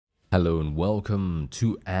Hello and welcome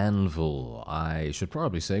to ANVIL. I should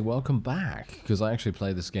probably say welcome back, because I actually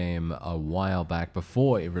played this game a while back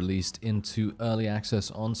before it released into early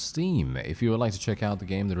access on Steam. If you would like to check out the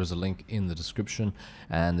game, there is a link in the description,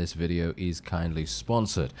 and this video is kindly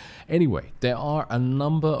sponsored. Anyway, there are a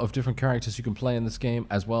number of different characters you can play in this game,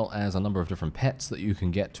 as well as a number of different pets that you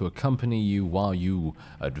can get to accompany you while you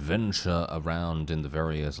adventure around in the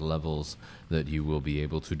various levels that you will be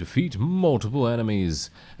able to defeat multiple enemies.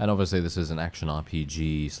 And obviously this is an action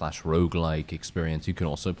RPG slash roguelike experience you can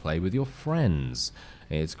also play with your friends.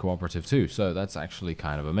 It's cooperative too, so that's actually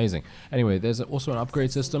kind of amazing. Anyway, there's also an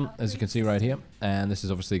upgrade system, as you can see right here, and this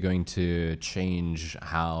is obviously going to change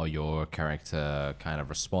how your character kind of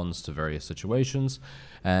responds to various situations,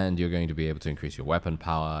 and you're going to be able to increase your weapon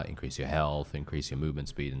power, increase your health, increase your movement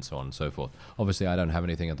speed, and so on and so forth. Obviously, I don't have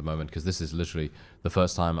anything at the moment because this is literally the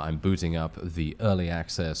first time I'm booting up the early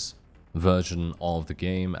access version of the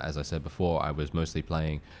game. As I said before, I was mostly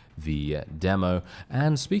playing the demo,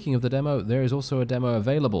 and speaking of the demo, there is also a demo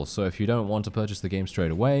available, so if you don't want to purchase the game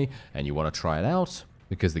straight away and you want to try it out,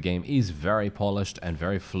 because the game is very polished and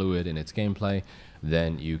very fluid in its gameplay,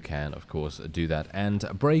 then you can of course do that. And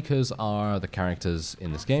breakers are the characters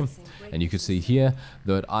in this game, and you can see here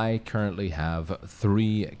that I currently have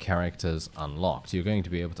 3 characters unlocked. You're going to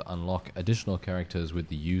be able to unlock additional characters with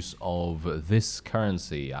the use of this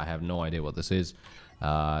currency. I have no idea what this is.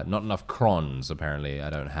 Not enough crons, apparently. I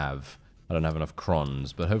don't have enough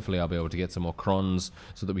crons, but hopefully I'll be able to get some more crons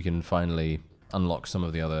so that we can finally unlock some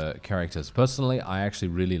of the other characters. Personally, I actually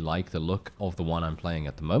really like the look of the one I'm playing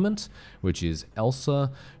at the moment, which is Elsa.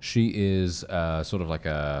 She is sort of like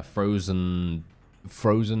a frozen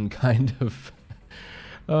kind of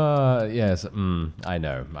yes, I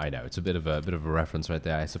know. It's a bit of a reference right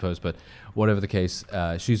there, I suppose, but whatever the case,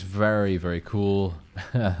 she's very, very cool.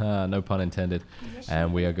 No pun intended.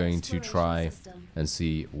 And we are going to try and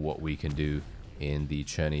see what we can do in the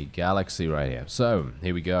Cherny Galaxy right here. So,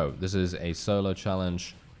 here we go. This is a solo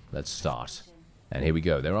challenge. Let's start. And here we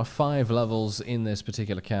go. There are 5 levels in this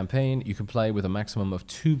particular campaign. You can play with a maximum of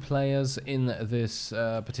 2 players in this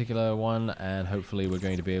particular one, and hopefully we're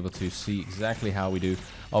going to be able to see exactly how we do.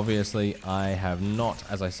 Obviously, I have not,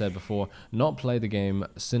 as I said before, not played the game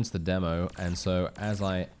since the demo, and so as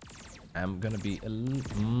I am going to be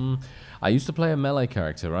I used to play a melee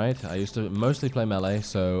character, right? I used to mostly play melee,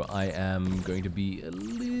 so I am going to be a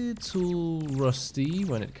little rusty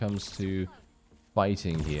when it comes to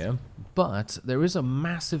fighting here. But there is a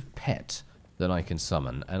massive pet that I can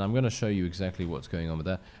summon, and I'm going to show you exactly what's going on with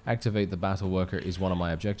that. Activate the battle worker is one of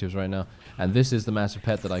my objectives right now, and this is the massive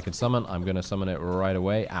pet that I can summon. I'm going to summon it right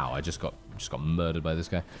away. Ow, I just got murdered by this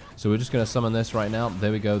guy. So we're just going to summon this right now.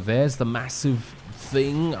 There we go. There's the massive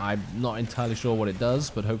thing. I'm not entirely sure what it does,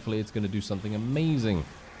 but hopefully it's going to do something amazing.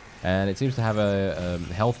 And it seems to have a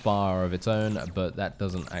health bar of its own, but that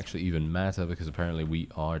doesn't actually even matter because apparently we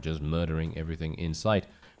are just murdering everything in sight,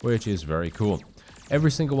 which is very cool.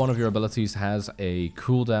 Every single one of your abilities has a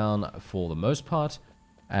cooldown for the most part,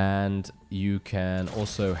 and you can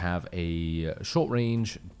also have a short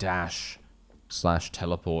range dash slash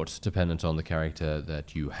teleport dependent on the character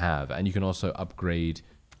that you have. And you can also upgrade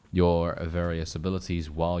your various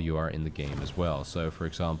abilities while you are in the game as well. So for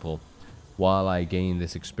example, while I gain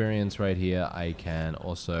this experience right here, I can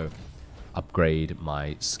also upgrade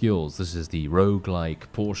my skills. This is the roguelike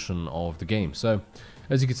portion of the game. So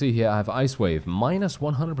as you can see here, I have Ice Wave, minus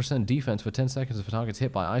 100% defense for 10 seconds if a target's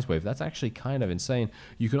hit by Ice Wave. That's actually kind of insane.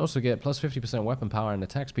 You can also get plus 50% weapon power and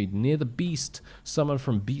attack speed near the beast, summoned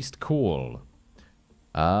from Beast Call.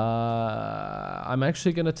 I'm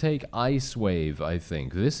actually going to take Ice Wave, I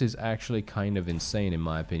think. This is actually kind of insane in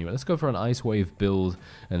my opinion. Let's go for an Ice Wave build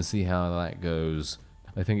and see how that goes.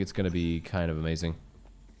 I think it's going to be kind of amazing.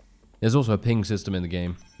 There's also a ping system in the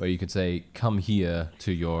game where you could say, come here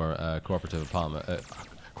to your cooperative apartment.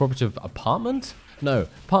 Cooperative apartment? No,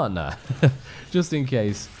 partner. Just in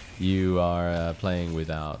case you are playing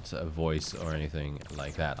without a voice or anything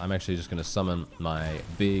like that. I'm actually just going to summon my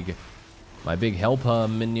big helper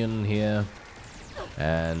minion here,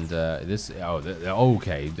 and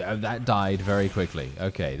okay, that died very quickly.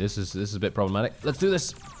 Okay, this is a bit problematic. Let's do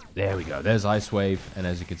this. There we go. There's Ice Wave, and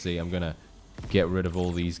as you can see, I'm gonna get rid of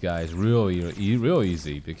all these guys real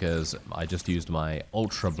easy because I just used my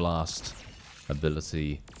Ultra Blast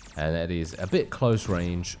ability, and that is a bit close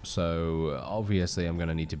range. So obviously, I'm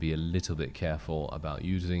gonna need to be a little bit careful about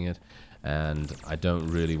using it, and I don't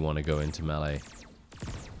really want to go into melee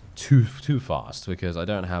too fast because I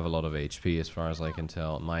don't have a lot of HP as far as I can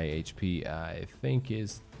tell. My HP I think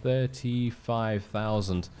is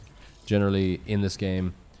 35,000. Generally in this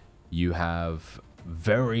game you have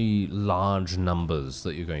very large numbers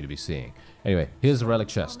that you're going to be seeing. Anyway, here's the relic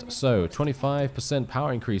chest. So 25%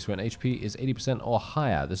 power increase when HP is 80% or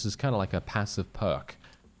higher. This is kind of like a passive perk,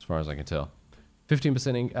 as far as I can tell.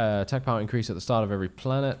 15% attack power increase at the start of every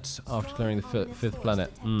planet after clearing the fifth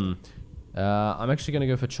planet. I'm actually going to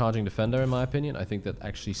go for Charging Defender, in my opinion. I think that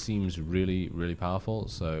actually seems really, really powerful,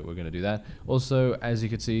 so we're going to do that. Also, as you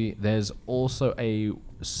can see, there's also a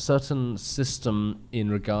certain system in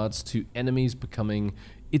regards to enemies becoming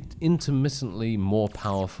intermittently more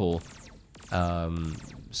powerful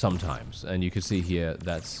sometimes. And you can see here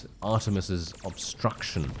that's Artemis's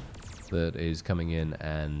obstruction that is coming in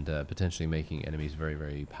and potentially making enemies very,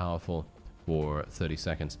 very powerful for 30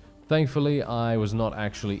 seconds. Thankfully, I was not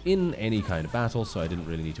actually in any kind of battle, so I didn't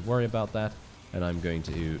really need to worry about that. And I'm going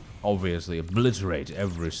to obviously obliterate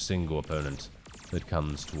every single opponent that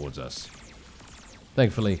comes towards us.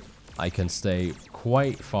 Thankfully, I can stay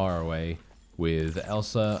quite far away with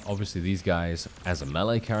Elsa. Obviously, these guys, as a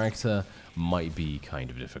melee character, might be kind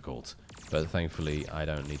of difficult. But thankfully, I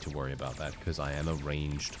don't need to worry about that because I am a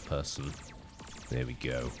ranged person. There we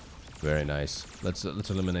go. Very nice. Let's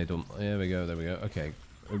eliminate them. There we go. There we go. Okay.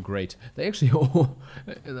 Great. They actually all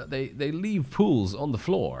they leave pools on the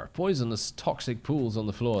floor. Poisonous, toxic pools on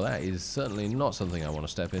the floor. That is certainly not something I want to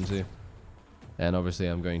step into. And obviously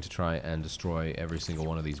I'm going to try and destroy every single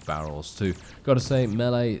one of these barrels too. Gotta say,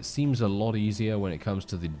 melee seems a lot easier when it comes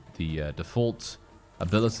to the default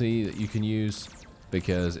ability that you can use,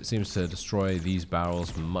 because it seems to destroy these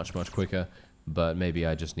barrels much, much quicker. But maybe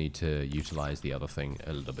I just need to utilize the other thing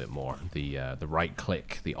a little bit more. The right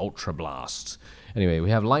click, the Ultra Blast. Anyway,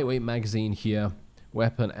 we have lightweight magazine here,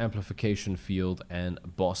 weapon amplification field, and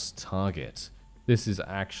boss target. This is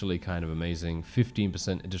actually kind of amazing.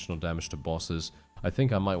 15% additional damage to bosses. I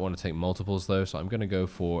think I might want to take multiples though, so I'm going to go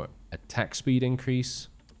for attack speed increase.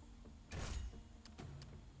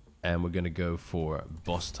 And we're going to go for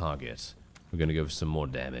boss target. We're going to go for some more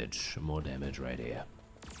damage. More damage right here.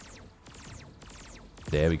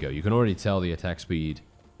 There we go. You can already tell the attack speed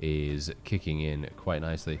is kicking in quite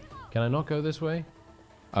nicely. Can I not go this way?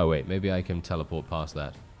 Oh, wait. Maybe I can teleport past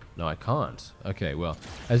that. No, I can't. Okay, well,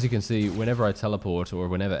 as you can see, whenever I teleport, or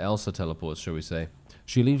whenever Elsa teleports, shall we say,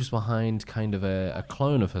 she leaves behind kind of a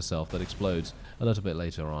clone of herself that explodes a little bit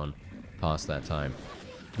later on past that time.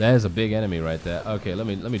 There's a big enemy right there. Okay, let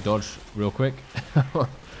me dodge real quick.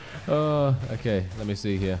 Okay, let me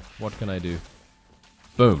see here. What can I do?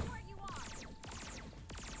 Boom.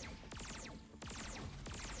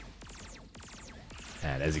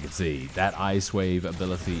 And as you can see, that Ice Wave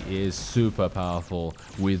ability is super powerful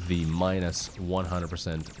with the minus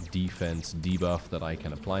 100% defense debuff that I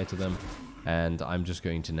can apply to them. And I'm just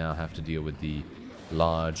going to now have to deal with the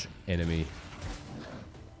large enemy.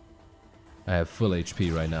 I have full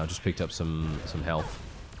HP right now, just picked up some health.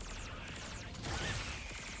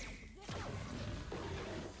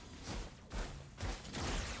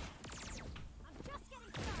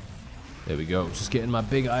 There we go, just getting my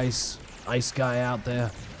big ice guy out there.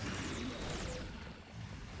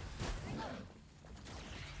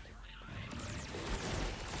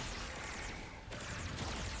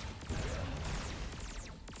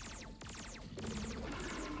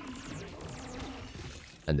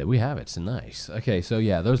 And there we have it. Nice. Okay, so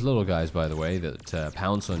yeah, those little guys, by the way, that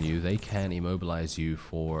pounce on you, they can immobilize you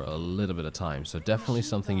for a little bit of time. So definitely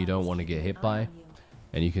something you don't want to get hit by.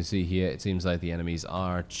 And you can see here, it seems like the enemies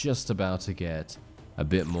are just about to get a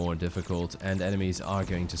bit more difficult, and enemies are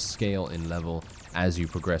going to scale in level as you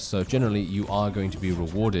progress. So generally, you are going to be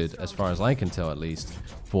rewarded, as far as I can tell at least,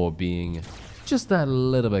 for being just that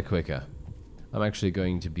little bit quicker. I'm actually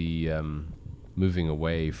going to be moving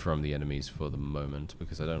away from the enemies for the moment,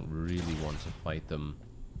 because I don't really want to fight them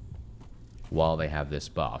while they have this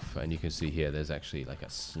buff. And you can see here, there's actually like a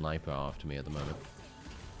sniper after me at the moment.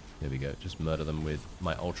 There we go, just murder them with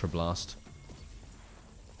my Ultra Blast.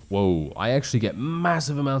 Whoa, I actually get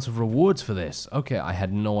massive amounts of rewards for this. Okay, I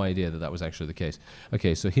had no idea that that was actually the case.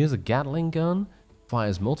 Okay, so here's a Gatling gun.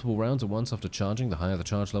 Fires multiple rounds at once after charging. The higher the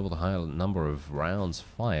charge level, the higher number of rounds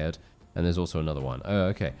fired. And there's also another one. Oh,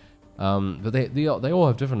 okay. But they all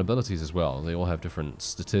have different abilities as well. They all have different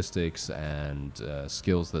statistics and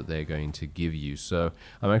skills that they're going to give you. So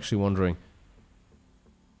I'm actually wondering...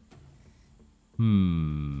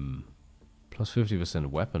 Plus 50%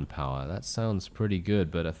 weapon power. That sounds pretty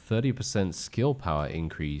good, but a 30% skill power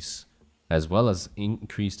increase, as well as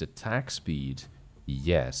increased attack speed.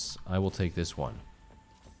 Yes, I will take this one.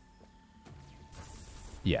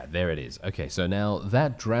 Yeah, there it is. Okay, so now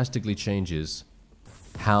that drastically changes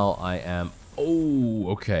how I am... Oh,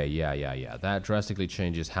 okay, yeah. That drastically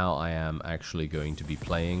changes how I am actually going to be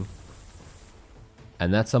playing.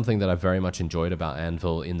 And that's something that I've very much enjoyed about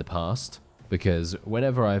Anvil in the past, because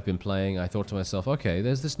whenever I've been playing, I thought to myself, okay,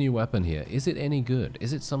 there's this new weapon here. Is it any good?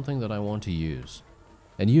 Is it something that I want to use?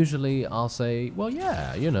 And usually I'll say, well,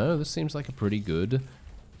 yeah, you know, this seems like a pretty good,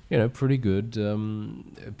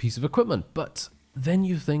 piece of equipment. But then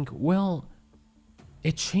you think, well,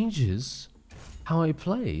 it changes how I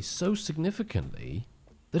play so significantly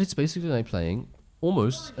that it's basically like playing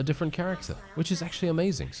almost a different character, which is actually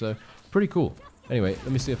amazing. So, pretty cool. Anyway,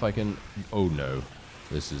 let me see if I can... Oh, no.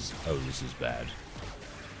 This is bad.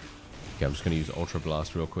 Okay, I'm just going to use Ultra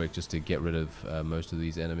Blast real quick just to get rid of most of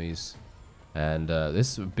these enemies. And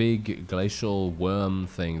this big glacial worm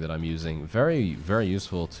thing that I'm using, very, very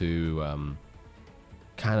useful to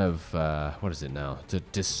kind of... what is it now? To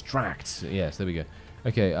distract. Yes, there we go.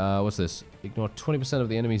 Okay, what's this? Ignore 20% of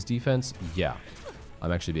the enemy's defense? Yeah.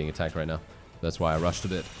 I'm actually being attacked right now. That's why I rushed a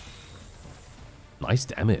bit. Nice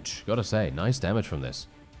damage, gotta say. Nice damage from this.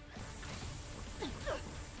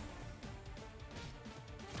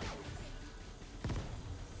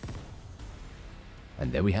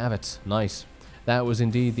 And there we have it. Nice. That was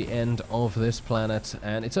indeed the end of this planet,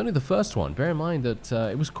 and it's only the first one. Bear in mind that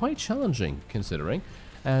it was quite challenging, considering.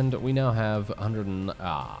 And we now have 100 and...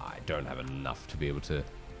 I don't have enough to be able to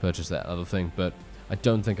purchase that other thing, but I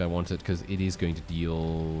don't think I want it, because it is going to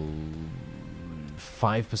deal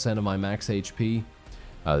 5% of my max HP.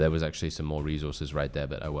 There was actually some more resources right there,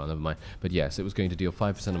 but oh well, never mind. But yes, it was going to deal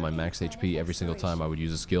 5% of my max HP every single time I would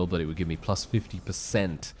use a skill, but it would give me plus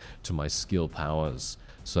 50% to my skill powers.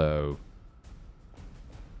 So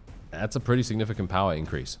that's a pretty significant power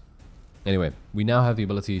increase. Anyway, we now have the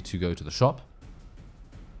ability to go to the shop,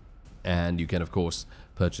 and you can, of course,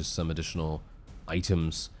 purchase some additional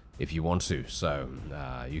items if you want to. So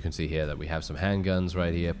you can see here that we have some handguns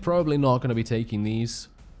right here. Probably not going to be taking these,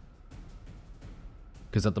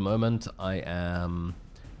 because at the moment I am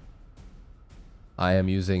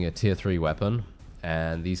using a tier 3 weapon,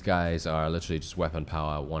 and these guys are literally just weapon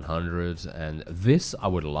power 100, and this I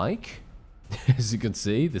would like. As you can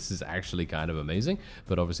see, this is actually kind of amazing,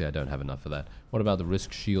 but obviously I don't have enough for that. What about the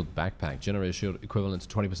Risk Shield Backpack? Generate shield equivalent to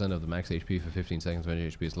 20% of the max HP for 15 seconds when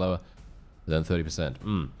your HP is lower than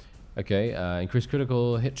 30%. Okay, increased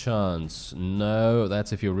critical hit chance. No,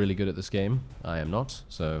 that's if you're really good at this game. I am not,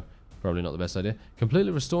 so probably not the best idea.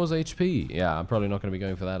 Completely restores HP. Yeah, I'm probably not going to be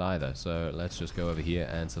going for that either. So let's just go over here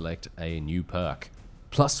and select a new perk.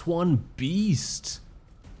 +1 Beast.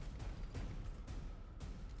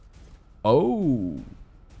 Oh,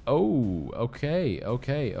 okay.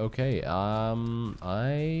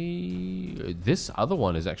 This other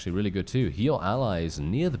one is actually really good too. Heal allies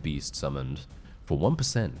near the beast summoned for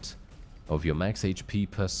 1% of your max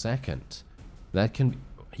HP per second. That can,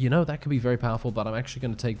 that can be very powerful, but I'm actually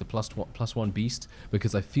going to take the +1 beast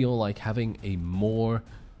because I feel like having a more,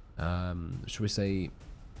 should we say,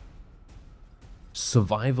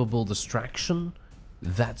 survivable distraction,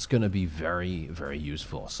 that's going to be very, very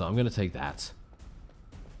useful. So I'm going to take that.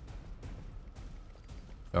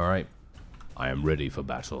 Alright. I am ready for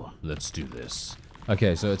battle. Let's do this.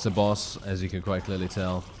 Okay, so it's a boss, as you can quite clearly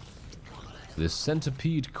tell. This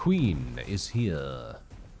centipede queen is here.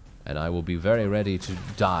 And I will be very ready to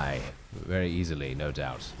die very easily, no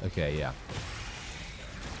doubt. Okay, yeah.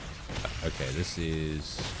 Okay, this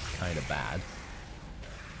is kind of bad.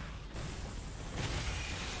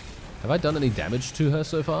 Have I done any damage to her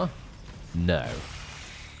so far? No.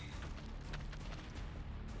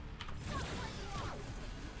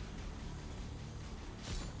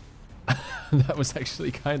 That was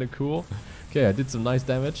actually kind of cool. Okay, I did some nice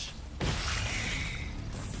damage.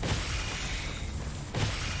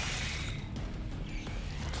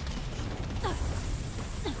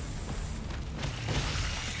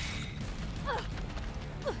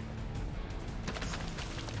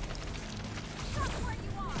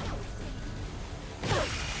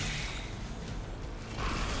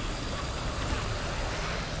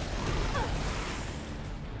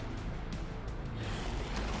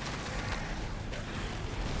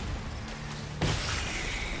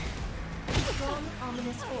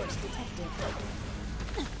 Ominous force detected.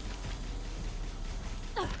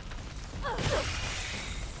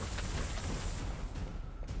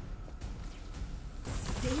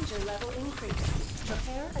 Danger level increased.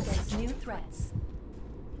 Prepare against new threats.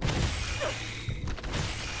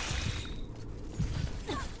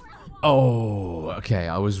 Oh, okay.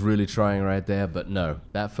 I was really trying right there, but no.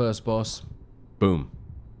 That first boss, boom.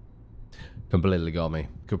 Completely got me.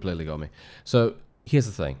 Completely got me. So, here's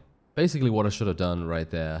the thing. Basically, what I should have done right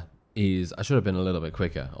there is I should have been a little bit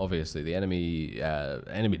quicker. Obviously, the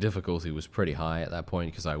enemy difficulty was pretty high at that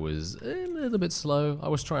point because I was a little bit slow. I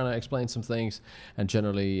was trying to explain some things, and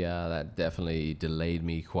generally that definitely delayed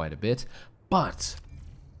me quite a bit. But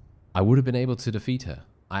I would have been able to defeat her.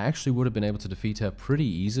 I actually would have been able to defeat her pretty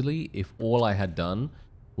easily if all I had done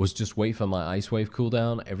was just wait for my ice wave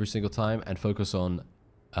cooldown every single time and focus on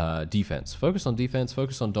defense. Focus on defense,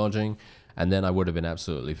 focus on dodging, and then I would have been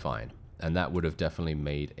absolutely fine. And that would have definitely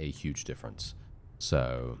made a huge difference.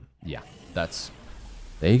 So yeah,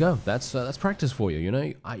 there you go. That's practice for you. You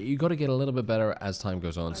know, you got to get a little bit better as time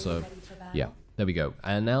goes on. So yeah, there we go.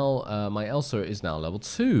 And now my Elsa is now level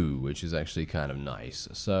 2, which is actually kind of nice.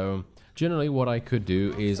 So generally what I could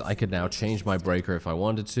do is I could now change my breaker if I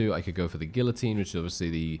wanted to. I could go for the guillotine, which is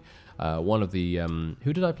obviously the one of the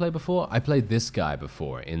who did I play before? I played this guy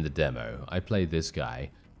before in the demo. I played this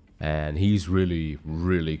guy. And he's really,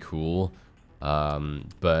 really cool.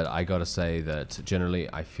 But I gotta say that generally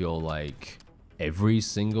I feel like every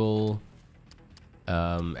single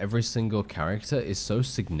character is so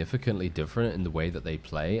significantly different in the way that they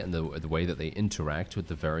play and the way that they interact with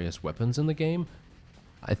the various weapons in the game.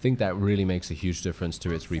 I think that really makes a huge difference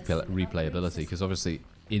to its replayability, because obviously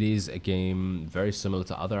it is a game very similar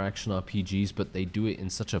to other action RPGs, but they do it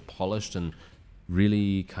in such a polished and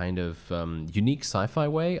really kind of unique sci-fi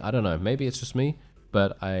way. I don't know, maybe it's just me,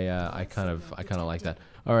 but I kind of like that.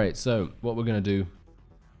 All right, so what we're gonna do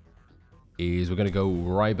is we're gonna go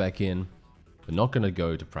right back in. We're not gonna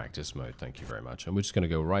go to practice mode, thank you very much, and we're just gonna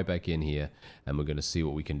go right back in here, and we're gonna see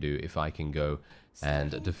what we can do if I can go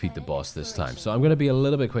and defeat the boss this time. So I'm gonna be a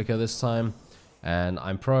little bit quicker this time, and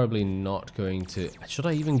I'm probably not going to. Should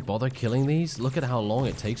I even bother killing these? Look at how long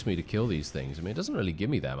it takes me to kill these things. I mean, it doesn't really give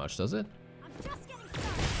me that much, does it?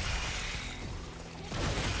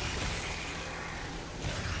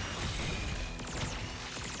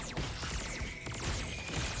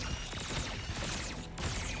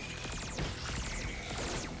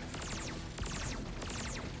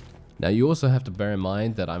 Now you also have to bear in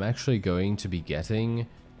mind that I'm actually going to be getting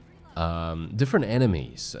different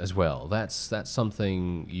enemies as well. That's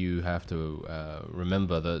something you have to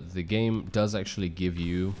remember, that the game does actually give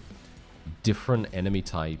you different enemy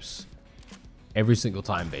types every single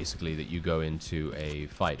time basically that you go into a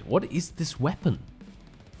fight. What is this weapon?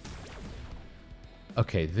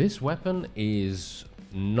 Okay, this weapon is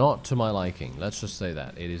not to my liking. Let's just say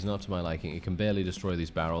that. It is not to my liking. It can barely destroy these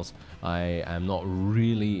barrels. I am not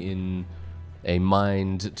really in a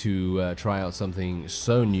mind to try out something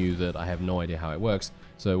so new that I have no idea how it works.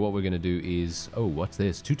 So what we're going to do is... Oh, what's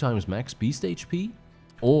this? 2 times max beast HP?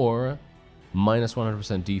 Or minus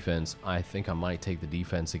 100% defense. I think I might take the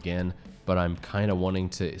defense again, but I'm kind of wanting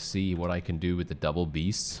to see what I can do with the double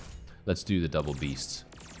beasts. Let's do the double beasts.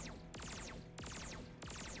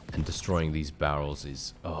 And destroying these barrels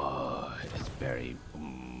is, oh, it's very,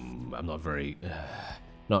 I'm not very,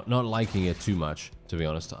 not liking it too much, to be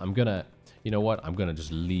honest. I'm gonna, you know what, I'm gonna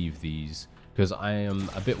just leave these, because I am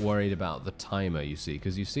a bit worried about the timer, you see,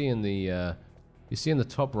 because you see in the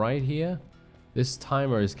top right here, this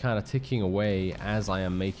timer is kind of ticking away as I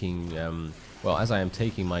am making, well, as I am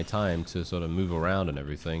taking my time to sort of move around and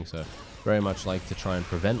everything, so very much like to try and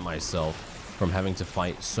prevent myself from having to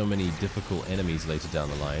fight so many difficult enemies later down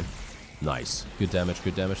the line. Nice. Good damage,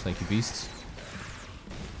 thank you, beasts.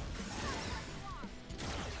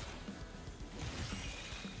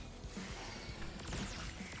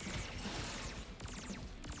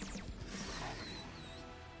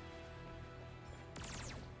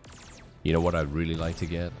 You know what I'd really like to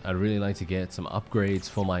get? I'd really like to get some upgrades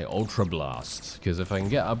for my Ultra Blast, because if I can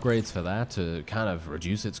get upgrades for that to kind of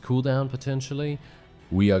reduce its cooldown potentially,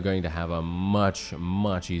 we are going to have a much,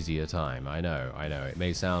 much easier time. I know. It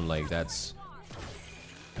may sound like that's,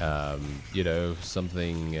 you know,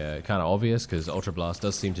 something kind of obvious, because Ultra Blast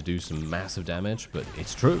does seem to do some massive damage, but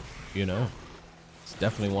it's true, you know. It's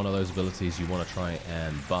definitely one of those abilities you want to try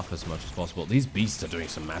and buff as much as possible. These beasts are doing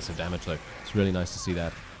some massive damage, though. It's really nice to see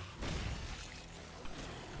that.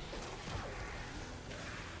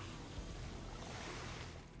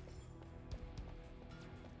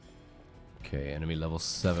 Okay, enemy level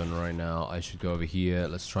 7 right now. I should go over here.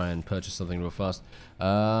 Let's try and purchase something real fast.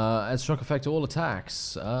 Add shock effect to all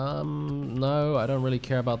attacks. No, I don't really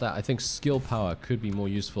care about that. I think skill power could be more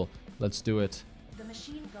useful. Let's do it. The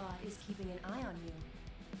machine god is keeping an eye on you.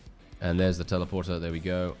 And there's the teleporter. There we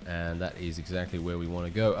go. And that is exactly where we want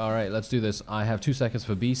to go. All right, let's do this. I have 2 seconds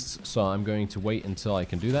for beasts, so I'm going to wait until I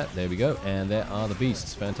can do that. There we go. And there are the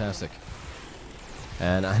beasts. Fantastic.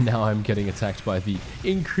 And now I'm getting attacked by the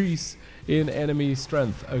increase in enemy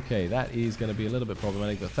strength. Okay, that is going to be a little bit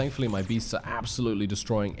problematic, but thankfully my beasts are absolutely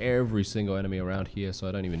destroying every single enemy around here, so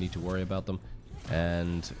I don't even need to worry about them.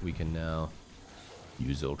 And we can now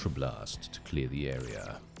use Ultra Blast to clear the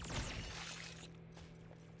area.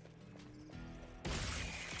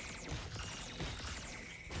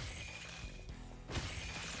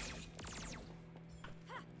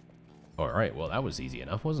 Alright, well that was easy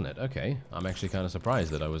enough, wasn't it? Okay, I'm actually kind of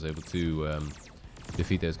surprised that I was able to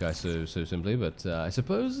defeat those guys so simply, but I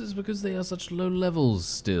suppose it's because they are such low levels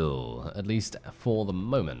still, at least for the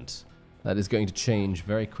moment. That is going to change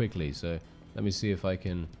very quickly, so let me see if I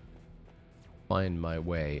can find my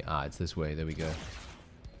way. Ah, it's this way, there we go.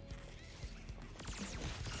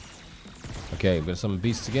 Okay, we've got some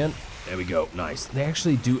beasts again. There we go, nice. They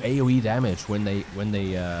actually do AoE damage when they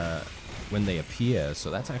appear, so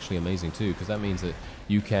that's actually amazing too, because that means that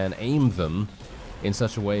you can aim them in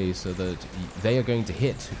such a way so that they are going to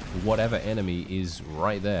hit whatever enemy is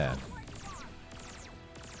right there.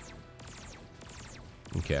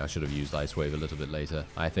 Okay, I should have used Ice Wave a little bit later.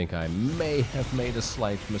 I think I may have made a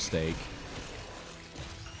slight mistake.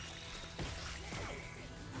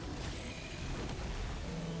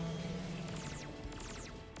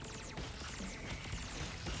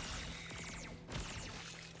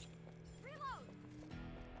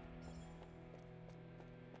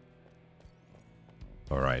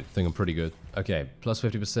 Alright, I think I'm pretty good. Okay, plus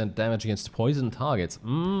 50% damage against poison targets.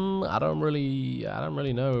 I don't really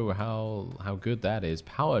know how good that is.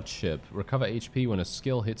 Power chip. Recover HP when a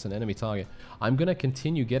skill hits an enemy target. I'm gonna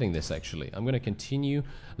continue getting this actually. I'm gonna continue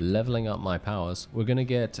leveling up my powers. We're gonna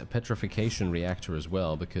get a petrification reactor as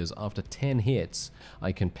well, because after 10 hits,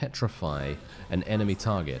 I can petrify an enemy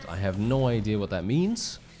target. I have no idea what that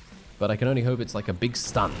means, but I can only hope it's like a big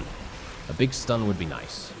stun. A big stun would be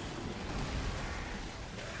nice.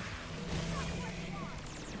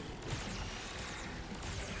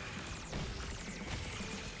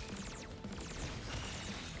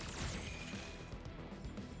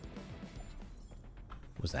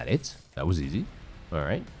 Was that it? That was easy.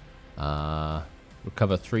 Alright.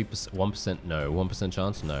 Recover 3%, 1%, no. 1%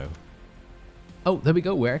 chance? No. Oh, there we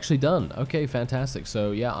go. We're actually done. Okay, fantastic.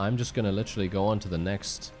 So, yeah, I'm just going to literally go on to the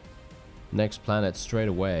next planet straight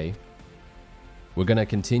away. We're going to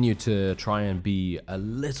continue to try and be a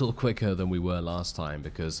little quicker than we were last time,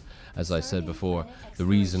 because, as I said before, the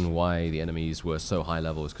reason why the enemies were so high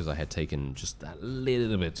level is because I had taken just a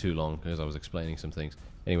little bit too long, because I was explaining some things.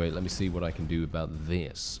 Anyway, let me see what I can do about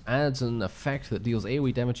this. Adds an effect that deals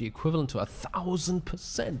AoE damage equivalent to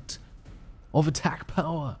 1000% of attack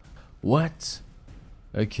power. What?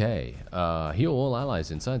 Okay. Heal all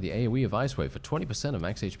allies inside the AoE of Ice Wave for 20% of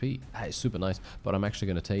max HP. That is super nice, but I'm actually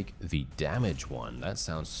going to take the damage one. That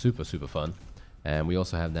sounds super fun. And we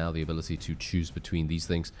also have now the ability to choose between these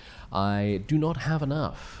things. I do not have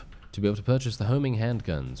enough to be able to purchase the homing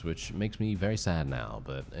handguns, which makes me very sad now,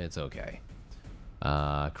 but it's okay.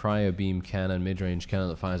 Cryo beam cannon, mid-range cannon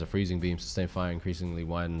that fires a freezing beam, sustained fire increasingly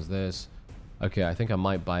widens this. Okay, I think I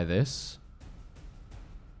might buy this.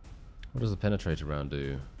 What does the penetrator round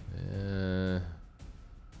do?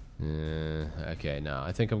 Okay, no,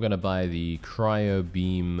 I think I'm gonna buy the cryo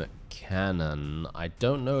beam cannon. I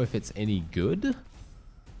don't know if it's any good.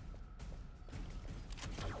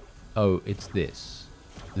 Oh, it's this.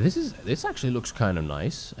 This actually looks kind of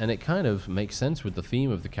nice, and it kind of makes sense with the theme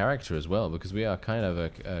of the character as well, because we are kind of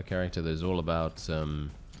a character that is all about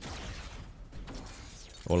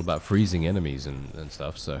freezing enemies and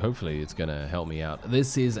stuff. So hopefully it's gonna help me out.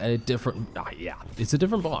 This is a different, yeah, it's a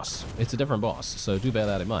different boss. It's a different boss. So do bear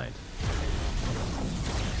that in mind.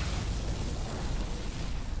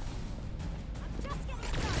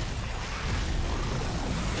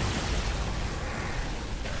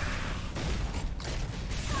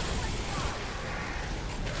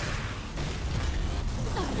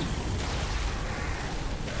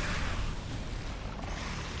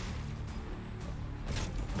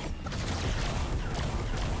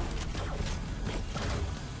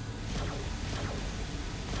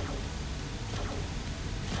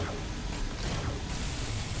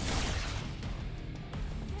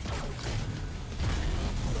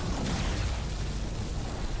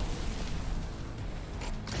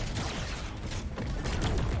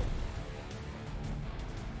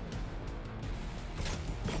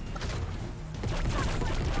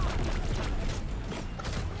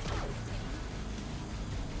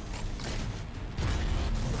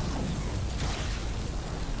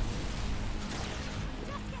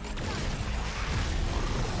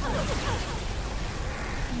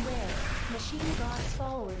 Machine God's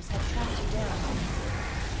followers have tracked you down.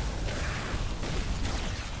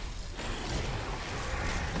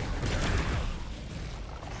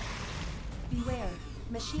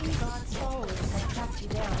 Machine God's followers have tracked you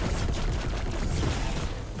down.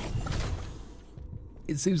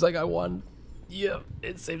 It seems like I won. Yep,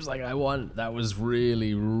 it seems like I won. That was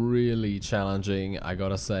really, really challenging, I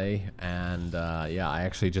gotta say. And yeah, I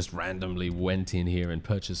actually just randomly went in here and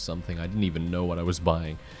purchased something. I didn't even know what I was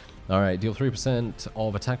buying. Alright, deal 3%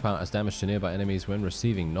 of attack power as damage to nearby enemies when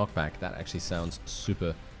receiving knockback. That actually sounds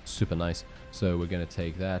super, super nice. So we're gonna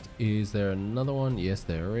take that. Is there another one? Yes,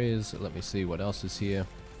 there is. Let me see what else is here.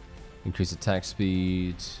 Increase attack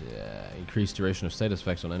speed, increase duration of status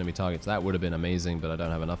effects on enemy targets. That would have been amazing, but I don't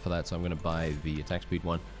have enough for that, so I'm going to buy the attack speed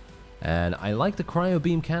one. And I like the cryo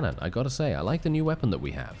beam cannon, I gotta say. I like the new weapon that we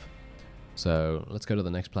have. So let's go to the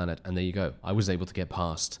next planet, and there you go. I was able to get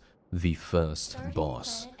past the first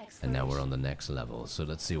boss, and now we're on the next level. So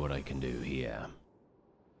let's see what I can do here.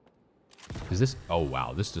 Is this... Oh,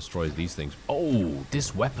 wow, this destroys these things. Oh,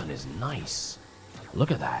 this weapon is nice. Look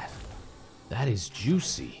at that. That is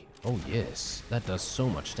juicy. Oh yes, that does so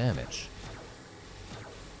much damage.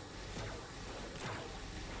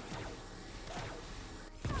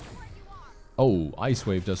 Oh, Ice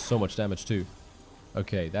Wave does so much damage too.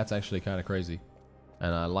 Okay, that's actually kind of crazy.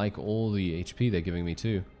 And I like all the HP they're giving me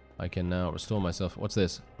too. I can now restore myself. What's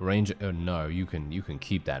this? Ranger... Oh no, you can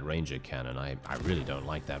keep that Ranger Cannon. I really don't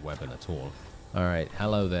like that weapon at all. Alright,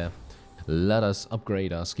 hello there. Let us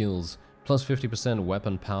upgrade our skills. Plus 50%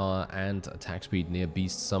 weapon power and attack speed near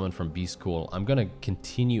beast summoned from Beast Call. I'm going to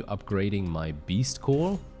continue upgrading my Beast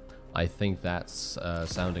Call. I think that's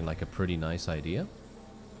sounding like a pretty nice idea.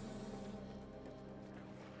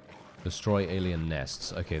 Destroy alien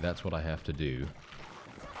nests. Okay, that's what I have to do.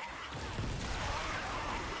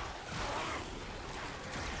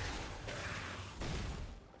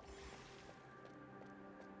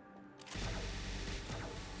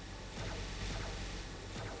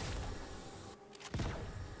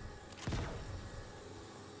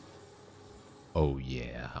 Oh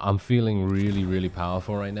yeah, I'm feeling really, really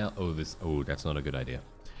powerful right now. Oh, that's not a good idea.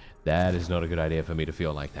 That is not a good idea for me to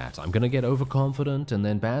feel like that. I'm gonna get overconfident and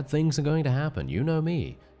then bad things are going to happen. You know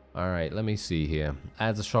me. Alright, let me see here.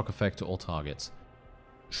 Adds a shock effect to all targets.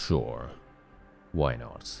 Sure. Why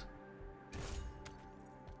not?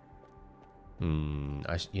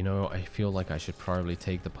 You know, I feel like I should probably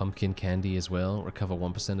take the pumpkin candy as well. Recover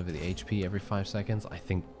 1% of the HP every 5 seconds. I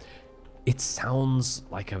think... It sounds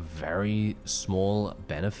like a very small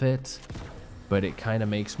benefit, but it kind of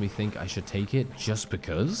makes me think I should take it just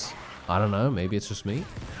because. I don't know, maybe it's just me.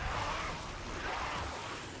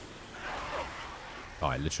 Oh,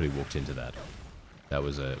 I literally walked into that. That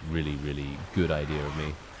was a really, really good idea of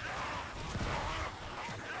me.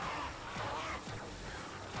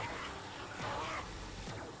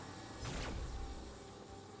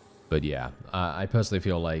 But yeah, I personally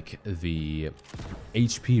feel like the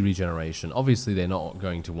HP regeneration, obviously they're not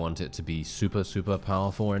going to want it to be super, super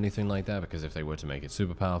powerful or anything like that, because if they were to make it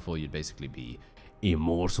super powerful, you'd basically be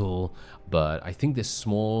immortal. But I think this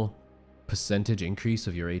small percentage increase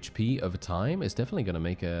of your HP over time is definitely going to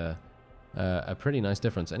make a pretty nice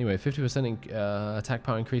difference. Anyway, 50% attack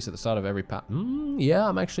power increase at the start of every pack. Yeah,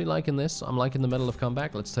 I'm actually liking this. I'm liking the Medal of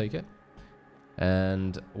Comeback. Let's take it.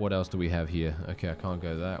 And what else do we have here? Okay, I can't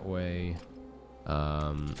go that way.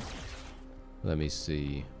 Let me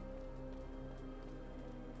see.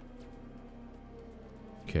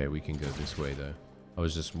 Okay, we can go this way though. I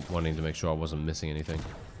was just wanting to make sure I wasn't missing anything.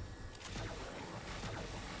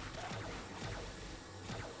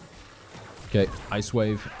 Okay, Ice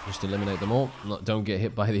Wave, just eliminate them all. Don't get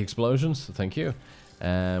hit by the explosions, thank you.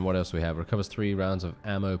 And what else do we have? Recovers 3 rounds of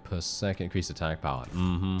ammo per second. Increased attack power.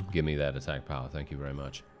 Give me that attack power. Thank you very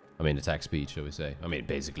much. I mean, attack speed, shall we say. I mean,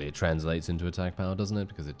 basically, it translates into attack power, doesn't it?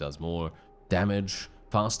 Because it does more damage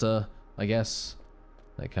faster, I guess.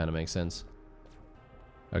 That kind of makes sense.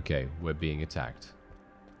 Okay, we're being attacked.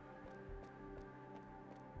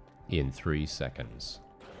 In 3 seconds.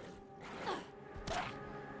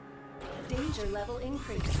 Danger level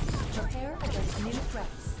increased. Prepare against new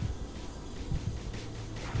threats.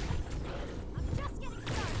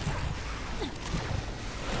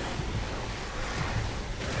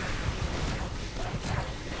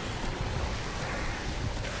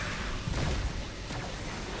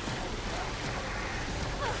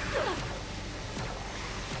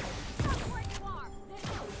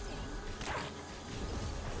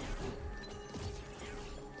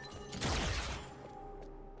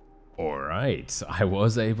 Alright, I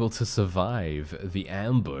was able to survive the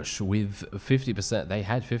ambush with 50%. They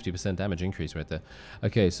had 50% damage increase right there.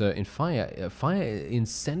 Okay, so in fire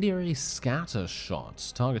incendiary scatter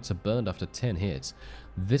shots. Targets are burned after 10 hits.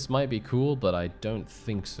 This might be cool, but I don't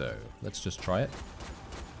think so. Let's just try it.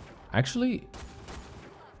 Actually,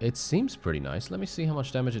 It seems pretty nice. Let me see how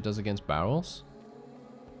much damage it does against barrels.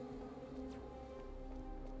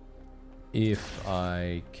 If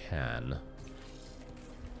I can.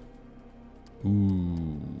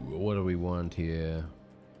 Ooh, what do we want here?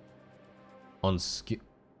 On skill.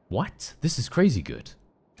 What? This is crazy good.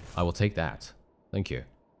 I will take that. Thank you.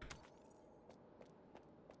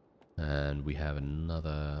 And we have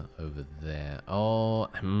another over there. Oh,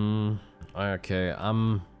 okay.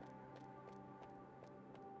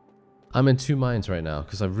 I'm in two minds right now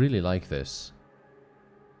because I really like this.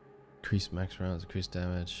 Increase max rounds, increase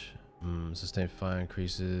damage. Sustained fire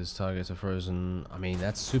increases, targets are frozen. I mean,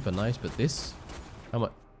 that's super nice, but this, how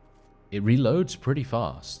much? It reloads pretty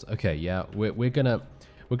fast. Okay, yeah, we're gonna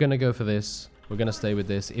go for this. We're gonna stay with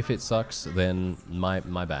this. If it sucks, then my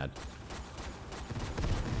bad.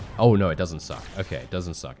 Oh no, it doesn't suck. Okay, it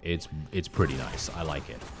doesn't suck. It's pretty nice. I like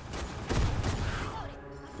it.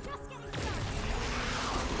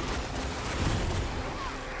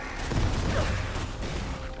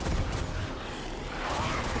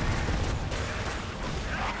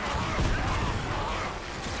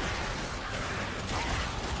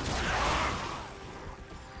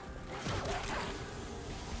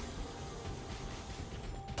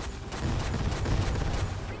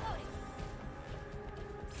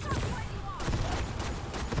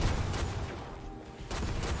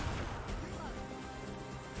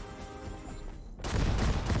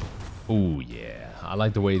 Oh yeah, I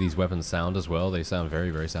like the way these weapons sound as well. They sound very,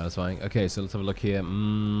 very satisfying. Okay, so let's have a look here.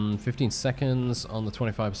 15 seconds on the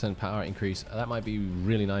 25% power increase. That might be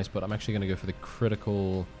really nice, but I'm actually going to go for the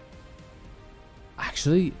critical.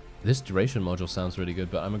 Actually, this duration module sounds really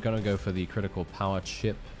good, but I'm going to go for the critical power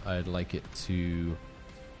chip. I'd like it to.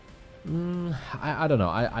 I don't know.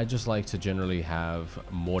 I just like to generally have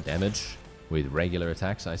more damage with regular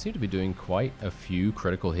attacks. I seem to be doing quite a few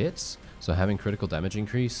critical hits, so having critical damage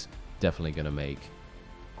increase definitely going to make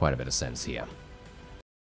quite a bit of sense here.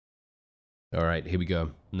 Alright, here we go.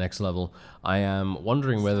 Next level. I am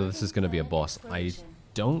wondering whether this is going to be a boss. I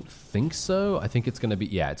don't think so. I think it's going to be,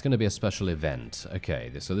 yeah, it's going to be a special event.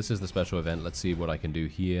 Okay, so this is the special event. Let's see what I can do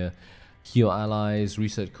here. Heal allies,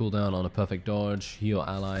 reset cooldown on a perfect dodge, heal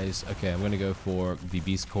allies. Okay, I'm going to go for the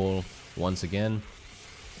beast call once again.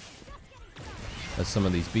 That's some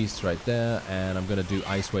of these beasts right there, and I'm going to do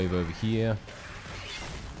ice wave over here.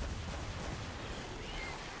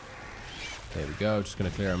 There we go, just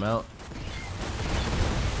going to clear them out.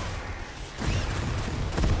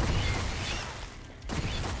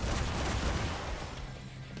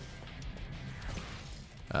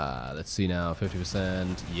 Let's see now,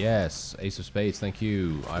 50%. Yes, Ace of Spades, thank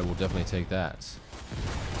you. I will definitely take that.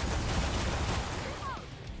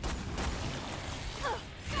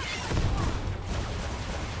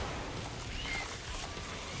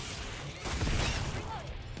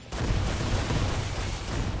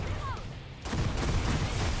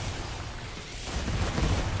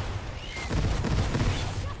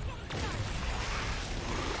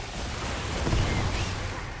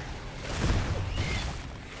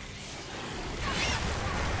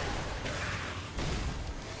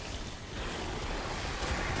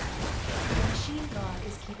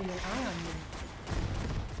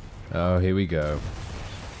 Oh, here we go.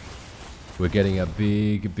 We're getting a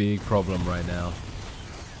big, big problem right now.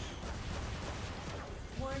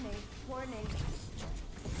 Warning, warning.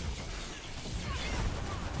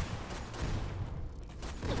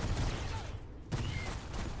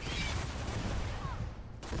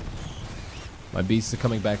 My beasts are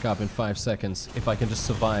coming back up in 5 seconds. If I can just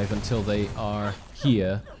survive until they are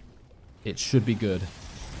here, it should be good.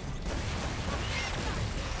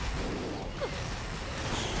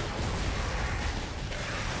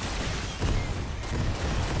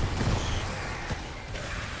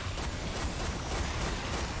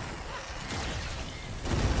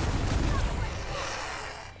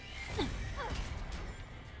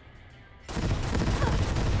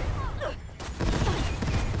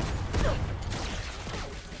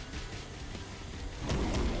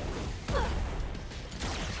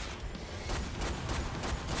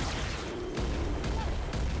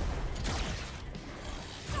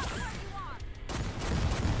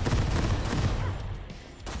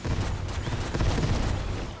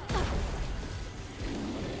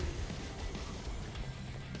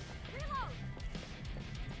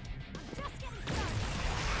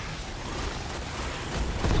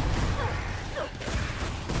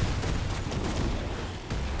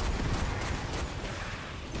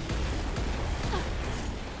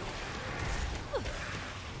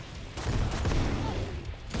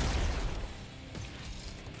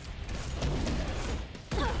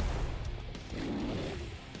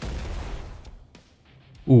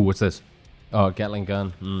 Ooh, what's this? Oh, Gatling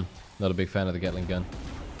gun. Not a big fan of the Gatling gun.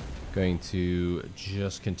 Going to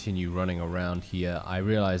just continue running around here. I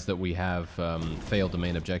realize that we have failed the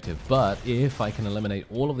main objective, but if I can eliminate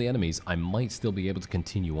all of the enemies, I might still be able to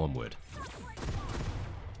continue onward.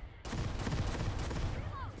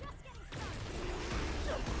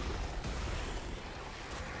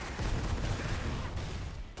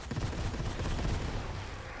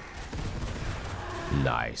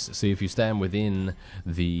 Nice. See, if you stand within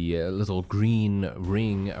the little green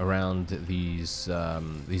ring around these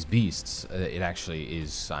beasts, it actually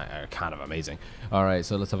is kind of amazing. All right,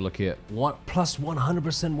 so let's have a look here. Plus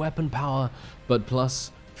 100% weapon power, but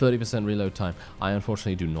plus 30% reload time. I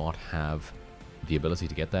unfortunately do not have the ability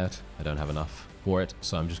to get that. I don't have enough for it,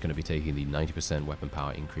 so I'm just going to be taking the 90% weapon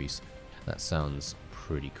power increase. That sounds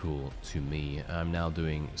pretty cool to me. I'm now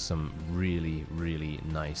doing some really, really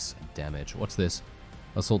nice damage. What's this?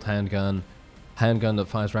 Assault handgun. Handgun that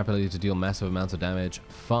fires rapidly to deal massive amounts of damage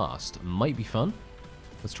fast. Might be fun.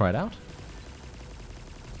 Let's try it out.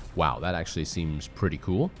 Wow, that actually seems pretty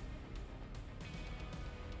cool.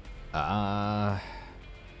 Yeah.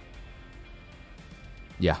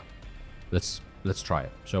 Let's try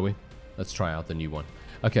it, shall we? Let's try out the new one.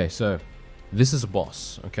 Okay, so this is a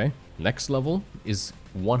boss, okay? Next level is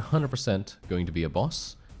 100% going to be a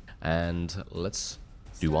boss, and let's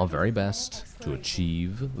do our very best to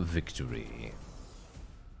achieve victory.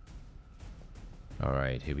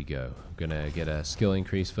 Alright, here we go. I'm gonna get a skill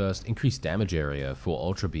increase first. Increased damage area for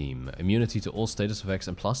Ultra Beam. Immunity to all status effects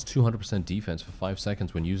and plus 200% defense for 5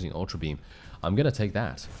 seconds when using Ultra Beam. I'm gonna take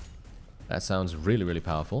that. That sounds really, really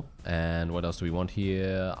powerful. And what else do we want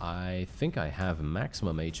here? I think I have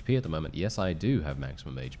maximum HP at the moment. Yes, I do have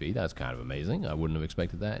maximum HP. That's kind of amazing. I wouldn't have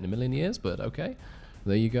expected that in a million years, but okay.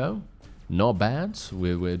 There you go. Not bad.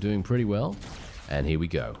 We're doing pretty well. And here we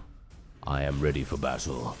go. I am ready for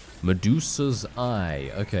battle. Medusa's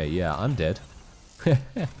eye. Okay, yeah, I'm dead.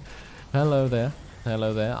 Hello there.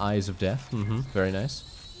 Hello there. Eyes of death. Very nice.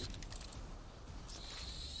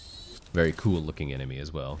 Very cool looking enemy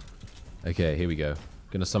as well. Okay, here we go.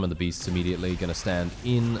 Gonna summon the beasts immediately. Gonna stand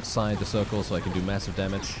inside the circle so I can do massive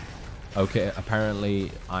damage. Okay, apparently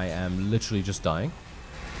I am literally just dying.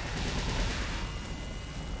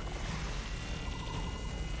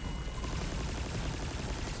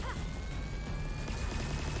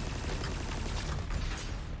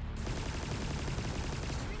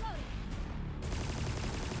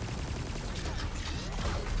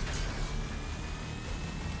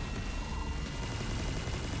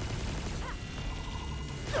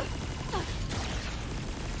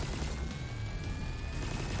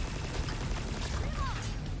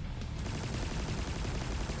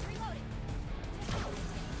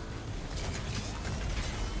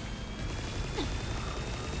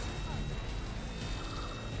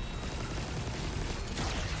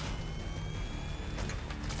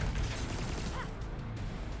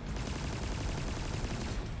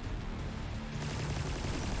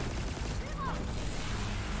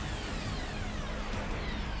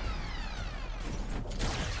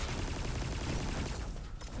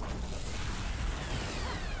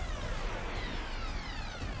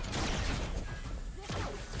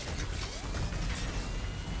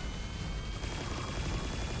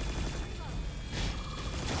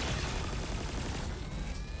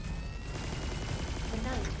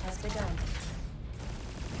 Begun.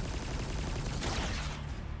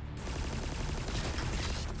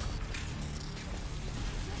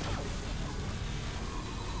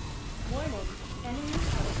 Warning, enemies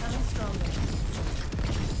are becoming stronger.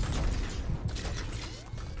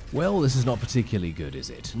 Well, this is not particularly good,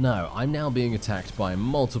 is it? No, I'm now being attacked by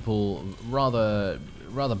multiple rather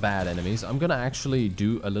bad enemies. I'm gonna actually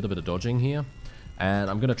do a little bit of dodging here, and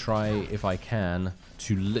I'm gonna try, if I can,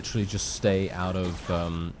 to literally just stay out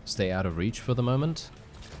of reach for the moment.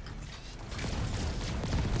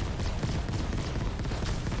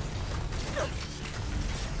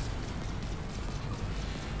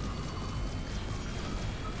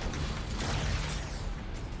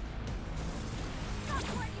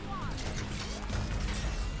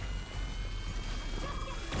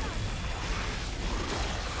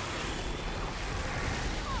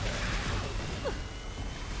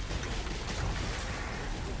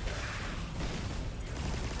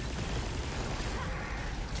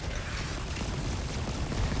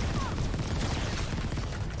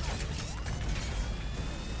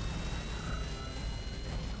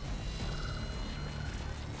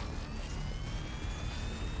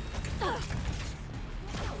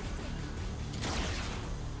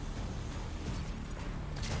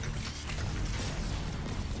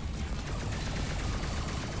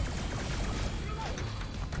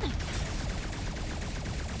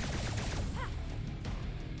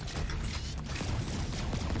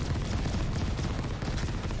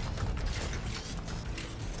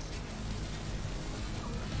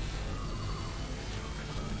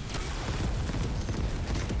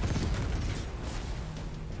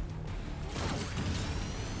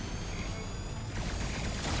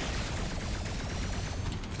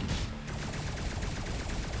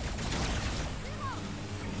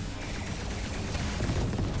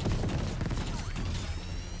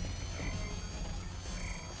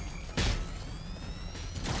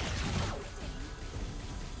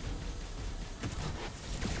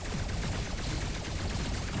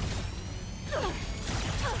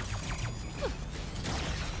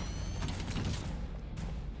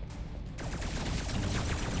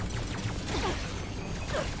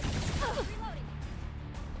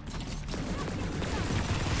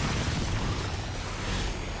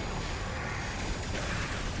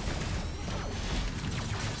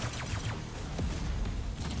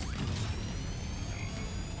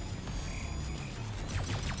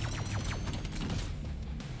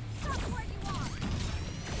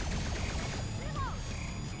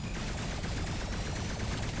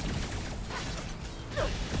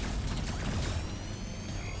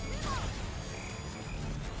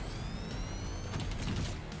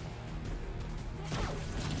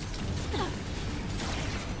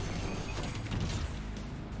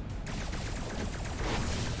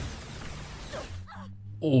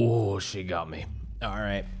 Oh, she got me. All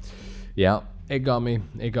right. Yeah, it got me.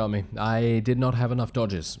 It got me. I did not have enough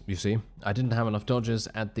dodges, you see. I didn't have enough dodges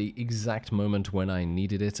at the exact moment when I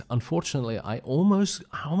needed it. Unfortunately, I almost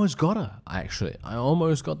got her, actually. I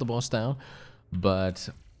almost got the boss down, but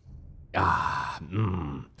I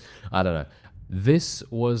don't know. This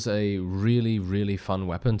was a really, really fun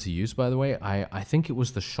weapon to use, by the way. I think it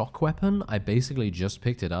was the shock weapon. I basically just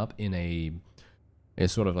picked it up in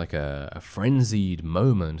it's sort of like a frenzied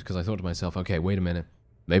moment, because I thought to myself, okay, wait a minute.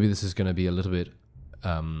 Maybe this is going to be a little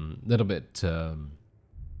bit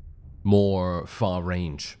more far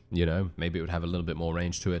range, you know? Maybe it would have a little bit more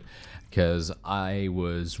range to it, because I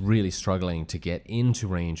was really struggling to get into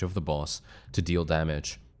range of the boss to deal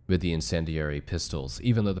damage with the incendiary pistols,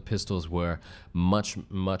 even though the pistols were much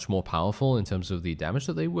more powerful in terms of the damage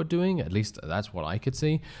that they were doing. At least that's what I could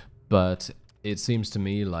see. But it seems to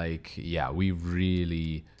me like, yeah,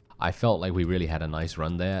 I felt like we really had a nice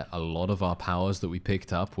run there. A lot of our powers that we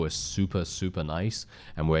picked up were super nice,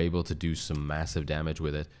 and we're able to do some massive damage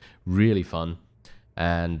with it. Really fun.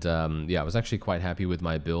 And yeah, I was actually quite happy with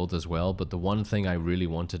my build as well, but the one thing I really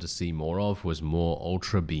wanted to see more of was more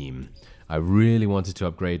Ultra Beam. I really wanted to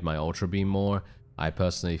upgrade my Ultra Beam more. I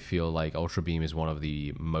personally feel like Ultra Beam is one of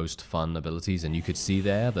the most fun abilities, and you could see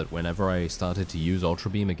there that whenever I started to use Ultra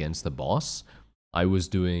Beam against the boss, I was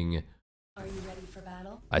doing... Are you ready for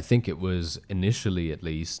battle? I think it was initially, at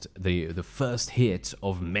least, the first hit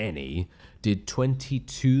of many did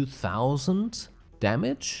 22,000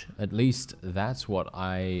 damage. At least that's what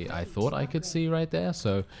I thought I could see right there.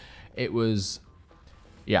 So it was,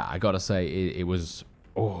 yeah, I gotta say it was.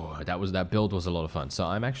 Oh, that build was a lot of fun. So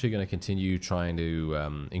I'm actually going to continue trying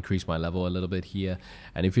to increase my level a little bit here.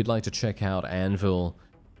 And if you'd like to check out ANVIL,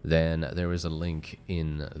 then there is a link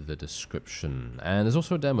in the description. And there's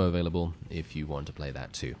also a demo available if you want to play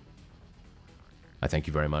that too. I thank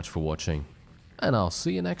you very much for watching, and I'll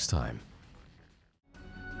see you next time.